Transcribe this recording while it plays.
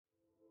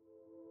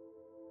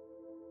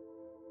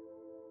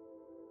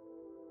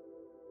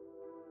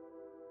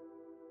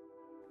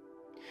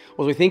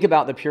Well, as we think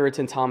about the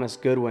Puritan Thomas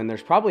Goodwin,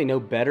 there's probably no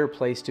better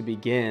place to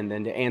begin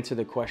than to answer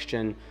the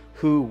question,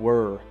 who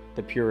were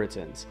the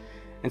Puritans?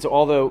 And so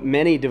although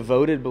many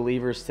devoted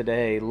believers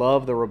today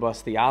love the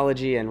robust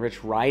theology and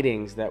rich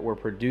writings that were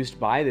produced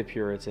by the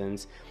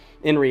Puritans,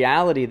 in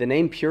reality, the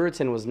name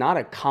Puritan was not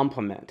a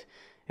compliment.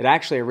 It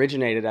actually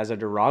originated as a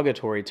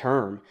derogatory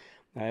term.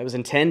 It was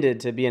intended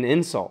to be an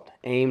insult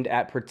aimed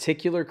at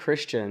particular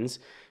Christians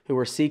who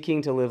were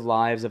seeking to live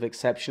lives of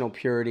exceptional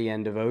purity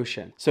and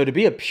devotion. So to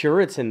be a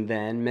Puritan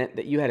then meant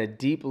that you had a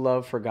deep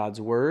love for God's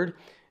Word,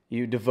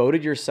 you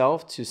devoted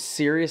yourself to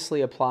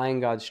seriously applying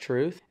God's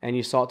truth, and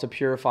you sought to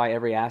purify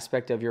every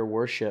aspect of your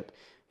worship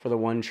for the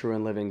one true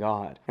and living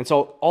God. And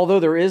so, although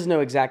there is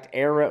no exact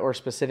era or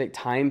specific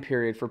time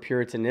period for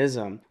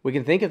Puritanism, we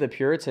can think of the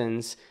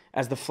Puritans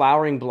as the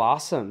flowering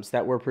blossoms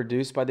that were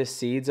produced by the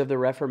seeds of the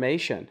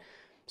Reformation.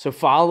 So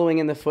following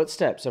in the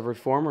footsteps of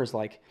reformers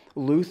like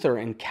Luther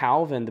and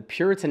Calvin, the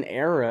Puritan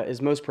era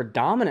is most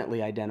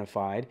predominantly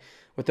identified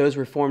with those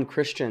Reformed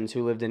Christians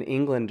who lived in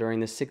England during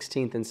the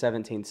 16th and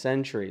 17th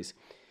centuries.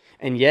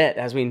 And yet,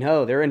 as we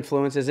know, their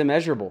influence is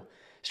immeasurable,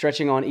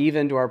 stretching on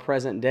even to our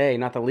present day,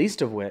 not the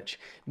least of which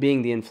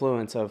being the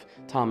influence of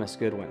Thomas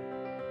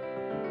Goodwin.